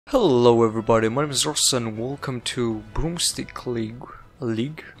Hello everybody, my name is Ross and welcome to Broomstick League.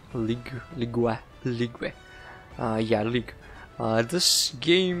 League. This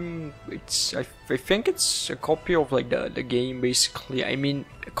game, I think it's a copy of like the game basically. I mean,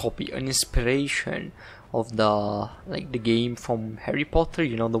 a copy, an inspiration of the game from Harry Potter.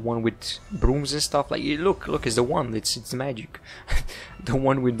 You know, the one with brooms and stuff. Like, look, it's the one. It's magic. The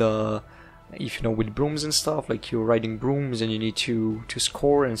one with the, if you know, with brooms and stuff, like you're riding brooms and you need to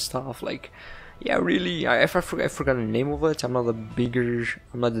score and stuff. Like, yeah, really, I forgot the name of it. I'm not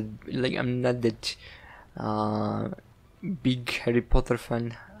that big Harry Potter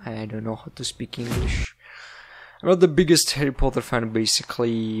fan. I don't know how to speak English. I'm not the biggest Harry Potter fan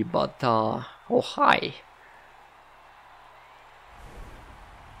basically, but oh hi.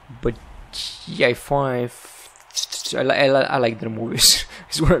 But yeah, I like their movies.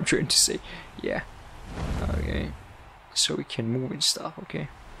 Is what I'm trying to say. Yeah. Okay. So we can move and stuff. Okay.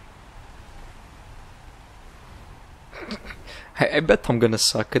 I bet I'm gonna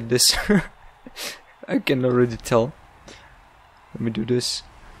suck at this. I can already tell. Let me do this.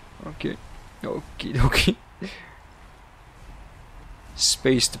 Okay. Okay.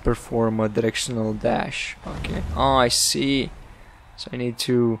 Space to perform a directional dash. Okay. Oh, I see. So I need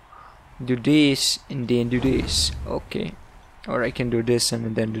to do this and then do this. Okay. Or I can do this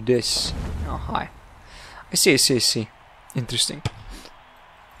and then do this. Oh, hi. I see. Interesting.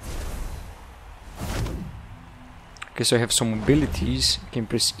 Okay, so I have some abilities. I can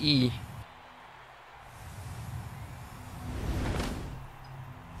press E.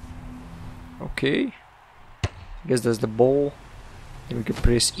 Okay. I guess that's the ball. Then we can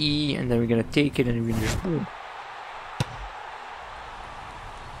press E and then we're gonna take it and we're gonna just boom.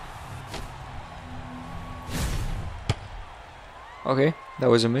 Okay, that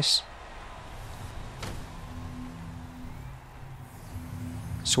was a miss.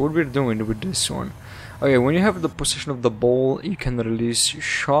 So what we're doing with this one? Okay, when you have the position of the ball, you can release your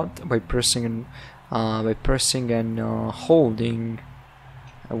shot by pressing and holding.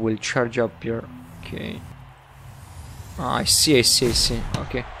 I will charge up your. Okay. I see.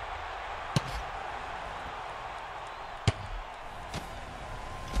 Okay.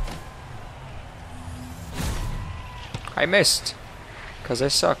 I missed. Cause I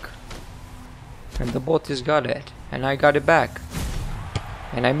suck. And the bot has got it. And I got it back.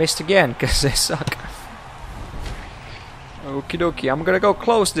 And I missed again cause I suck. Okie dokie, I'm gonna go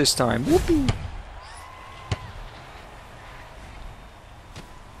close this time. Whoopee!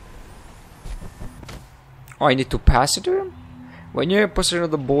 Oh, I need to pass it to him? When you're in position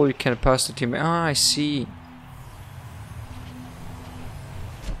of the ball, you can pass it to him. Ah, I see.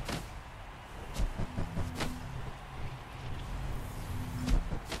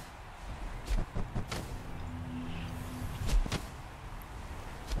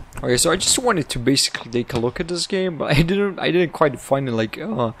 Okay, so I just wanted to basically take a look at this game, but I didn't quite find it like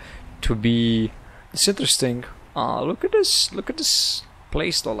to be. It's interesting. Look at this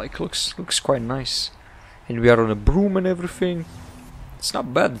place though. Like looks quite nice, and we are on a broom and everything. It's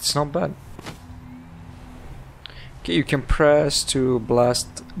not bad. Okay, you can press to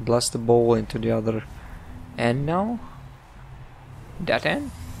blast the ball into the other end now. That end?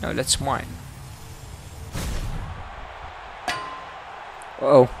 No, that's mine.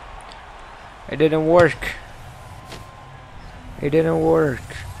 Oh. It didn't work.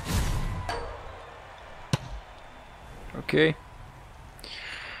 Okay.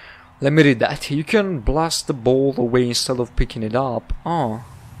 Let me read that. You can blast the ball away instead of picking it up. Oh,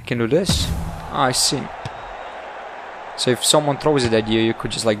 you can do this? Ah, I see. So if someone throws it at you, you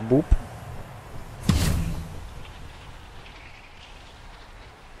could just like boop.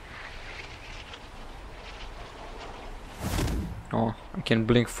 Oh, I can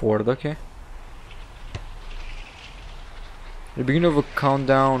blink forward, okay. At the beginning of a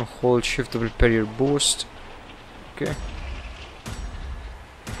countdown, hold shift to prepare your boost. Okay.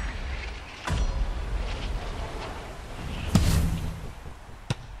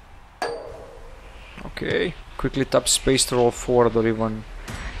 Okay. Quickly tap space to roll forward or even.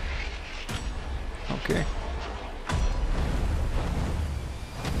 Okay.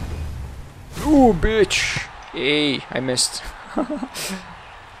 Ooh, bitch! Hey, I missed.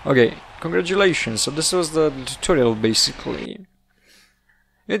 Okay, congratulations. So this was the tutorial basically.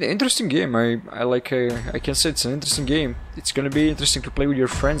 Yeah, the interesting game. I like. I can say it's an interesting game. It's gonna be interesting to play with your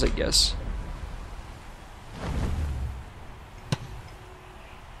friends, I guess.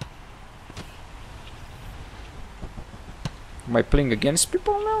 Am I playing against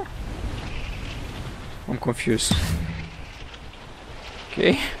people now? I'm confused.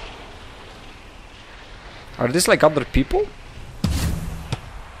 Okay. Are these like other people?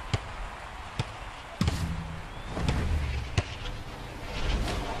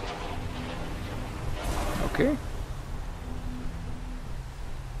 Okay.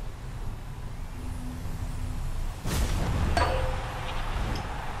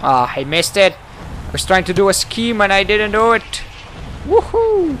 Ah, I missed it. I was trying to do a scheme and I didn't do it.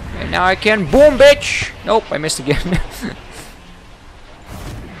 Woohoo! And now I can boom, bitch! Nope, I missed again.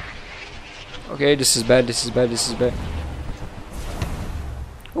 Okay, this is bad, this is bad, this is bad.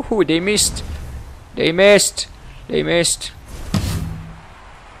 Woohoo, they missed. They missed. They missed.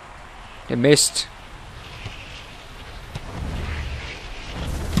 They missed.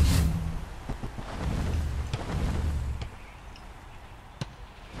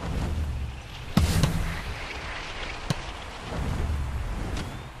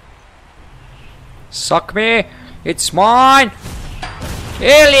 Suck me! It's mine!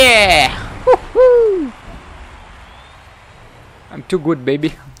 Hell yeah! Woohoo! I'm too good, baby.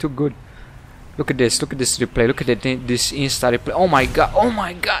 I'm too good. Look at this. Look at this replay. Look at it, this Insta replay. Oh my god. Oh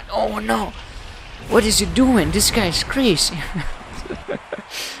my god. Oh no. What is he doing? This guy's crazy.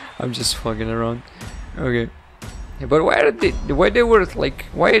 I'm just fucking around. Okay. Yeah, but why are they? Why they were like?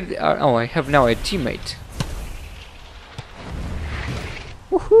 Why? Oh, I have now a teammate.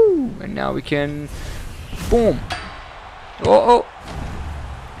 Woohoo! And now we can. Boom. Oh, oh.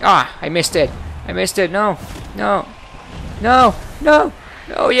 Ah, I missed it. I missed it. No. No. No. No.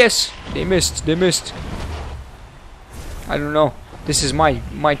 Oh yes. They missed. They missed. I don't know. This is my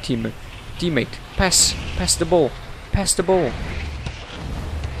teammate. Pass. Pass the ball. Pass the ball.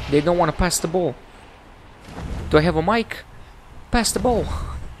 They don't want to pass the ball. Do I have a mic? Pass the ball.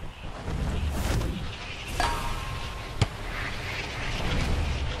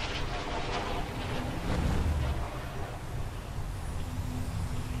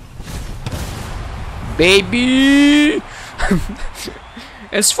 Baby!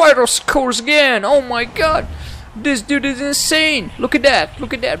 And Spyro scores again! Oh my god! This dude is insane! Look at that!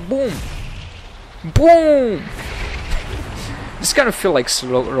 Look at that! Boom! Boom! This kind of feel like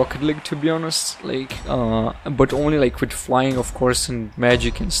Rocket League, to be honest. Like, but only like with flying, of course, and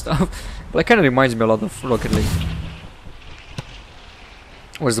magic and stuff. But it kind of reminds me a lot of Rocket League.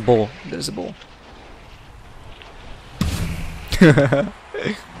 Where's the ball? There's the ball.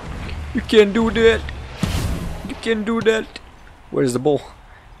 You can't do that! You can't do that! Where's the ball?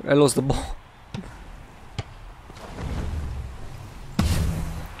 I lost the ball.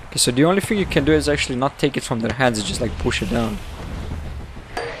 Okay, so the only thing you can do is actually not take it from their hands and just like push it down.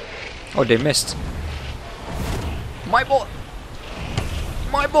 Oh, they missed. My ball!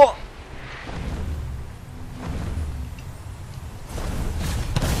 My ball!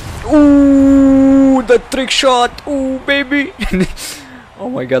 Ooh, the trick shot! Ooh, baby! Oh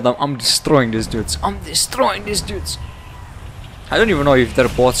my god, I'm destroying these dudes. I'm destroying these dudes. I don't even know if they're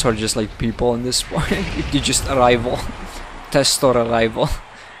bots or just like people in this point. If they just arrival. Test or arrival.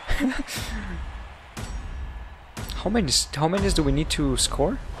 How many do we need to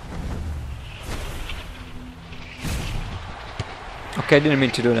score? Okay, I didn't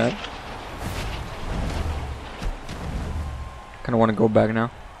mean to do that. Kinda wanna go back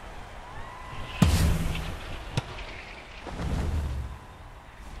now.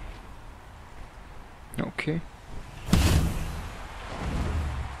 Okay.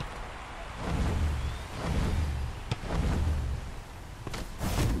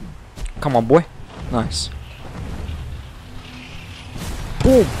 Come on, boy. Nice.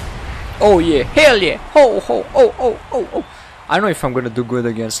 Boom. Oh yeah. Hell yeah. Ho ho. Oh oh oh oh. I don't know if I'm gonna do good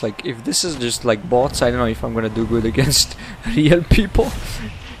against, like, if this is just like bots. I don't know if I'm gonna do good against real people.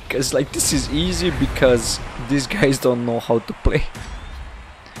 Because like this is easy because these guys don't know how to play.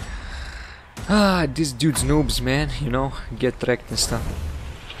 Ah, these dudes noobs, man. You know, get wrecked and stuff.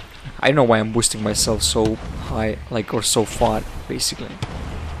 I know why I'm boosting myself so high, like, or so far, basically.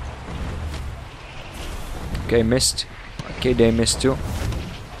 Okay, missed. Okay, they missed too.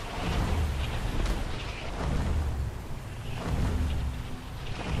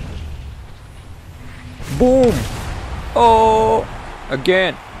 Boom! Oh!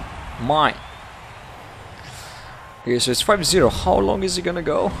 Again! Mine. Okay, so it's 5-0. How long is it gonna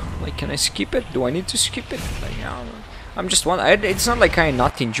go? Like, can I skip it? Do I need to skip it? Like, I don't know. I'm just wondering. It's not like I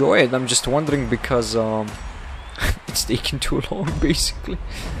not enjoy it. I'm just wondering because it's taking too long, basically.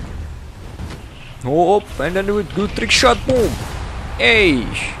 Oh, and then with good trick shot, boom! Hey!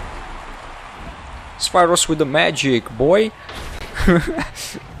 Spyros with the magic, boy!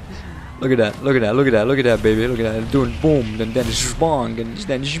 Look at that, look at that, look at that, look at that, baby, look at that. Doing boom, and then zbong, and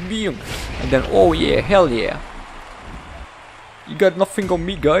then zbium, and then oh yeah, hell yeah! You got nothing on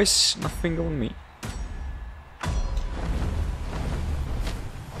me, guys. Nothing on me.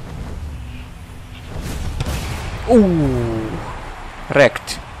 Ooh!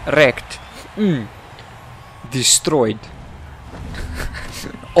 Wrecked. Wrecked. destroyed.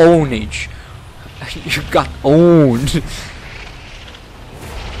 Ownage. You got owned.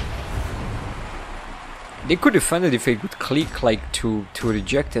 They could defend it if they could click like to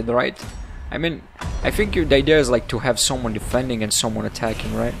reject it, right? I mean, I think the idea is like to have someone defending and someone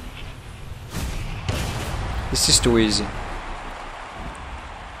attacking, right? This is too easy.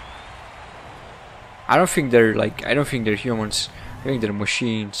 I don't think they're humans. I think they're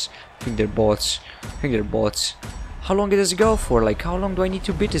machines. I think they're bots. How long does it go for? Like, how long do I need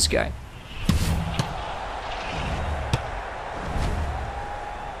to beat this guy?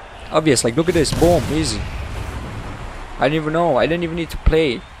 Obvious, like, look at this. Boom, easy. I didn't even know. I didn't even need to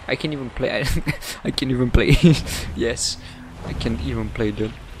play. I can even play. I can even play. Yes, I can even play,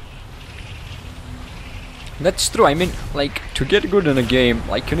 dude. That's true. I mean, like, to get good in a game,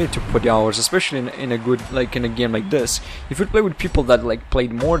 like, you need to put the hours, especially in a good, like, in a game like this. If you play with people that like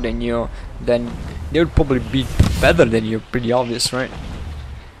played more than you, then they would probably be better than you. Pretty obvious, right?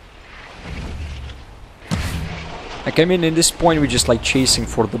 Like, I mean, in this point, we're just like chasing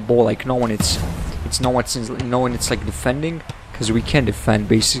for the ball. Like, no one it's like defending, because we can defend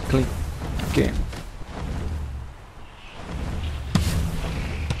basically. Okay.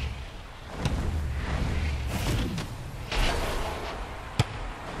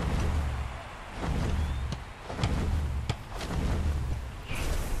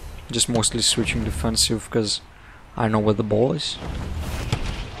 Just mostly switching defensive because I know where the ball is.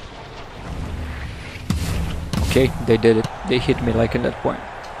 Okay, they did it. They hit me like in that point.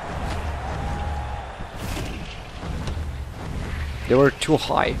 They were too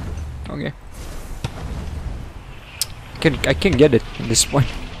high. Okay. I can get it at this point.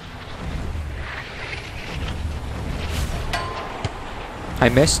 I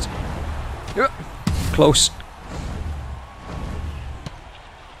missed. Close.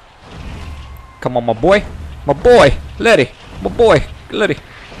 Come on, my boy. My boy. Let it. My boy. Let it.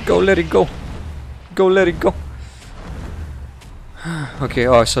 Go, let it go. Go, let it go. Okay,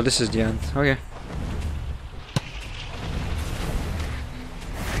 oh, so this is the end. Okay.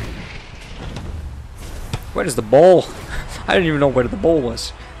 Where is the ball? I don't even know where the ball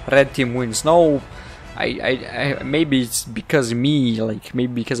was. Red team wins. No. I maybe it's because me, like,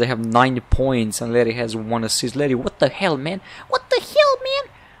 maybe because I have 9 points and Larry has 1 assist. Larry, what the hell, man? What the hell,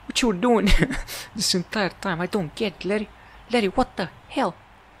 man? What you were doing this entire time? I don't get it, Larry. Larry, what the hell?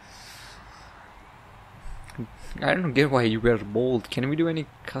 I don't get why you were bold. Can we do any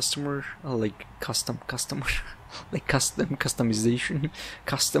customer, like customer, like customization,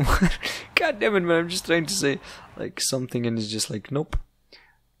 customer? God damn it, man! I'm just trying to say like something, and it's just like nope.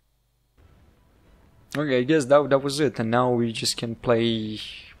 Okay, I guess that was it, and now we just can play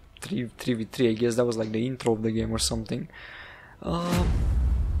 3v3. I guess that was like the intro of the game or something.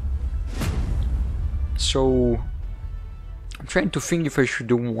 So I'm trying to think if I should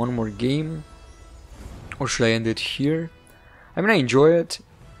do one more game or should I end it here. I mean, I enjoy it,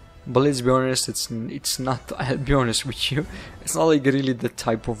 but let's be honest, it's not. I'll be honest with you, it's not like really the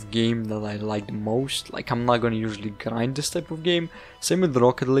type of game that I like the most. Like, I'm not gonna usually grind this type of game. Same with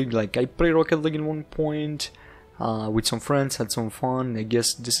Rocket League. Like, I played Rocket League at one point with some friends, had some fun. I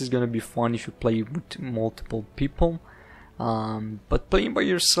guess this is gonna be fun if you play with multiple people. But playing by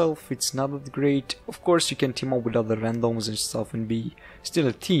yourself, it's not that great. Of course, you can team up with other randoms and stuff and be still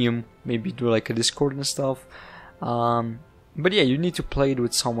a team. Maybe do like a Discord and stuff. But yeah, you need to play it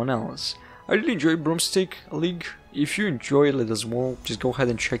with someone else. I really enjoy Broomstick League. If you enjoy it as well, just go ahead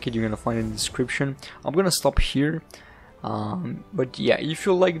and check it. You're gonna find it in the description. I'm gonna stop here. But yeah, if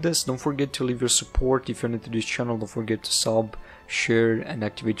you like this, don't forget to leave your support. If you're new to this channel, don't forget to sub, share, and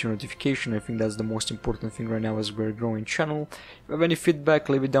activate your notification. I think that's the most important thing right now as we're a growing channel. If you have any feedback,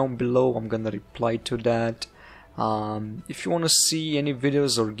 leave it down below. I'm gonna reply to that. If you want to see any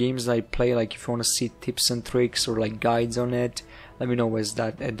videos or games that I play, like if you want to see tips and tricks or like guides on it, let me know at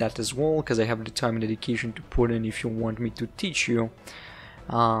that as well, because I have the time and dedication to put in if you want me to teach you.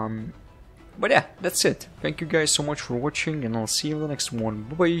 But yeah, that's it. Thank you guys so much for watching, and I'll see you in the next one.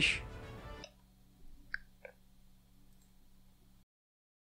 Bye bye.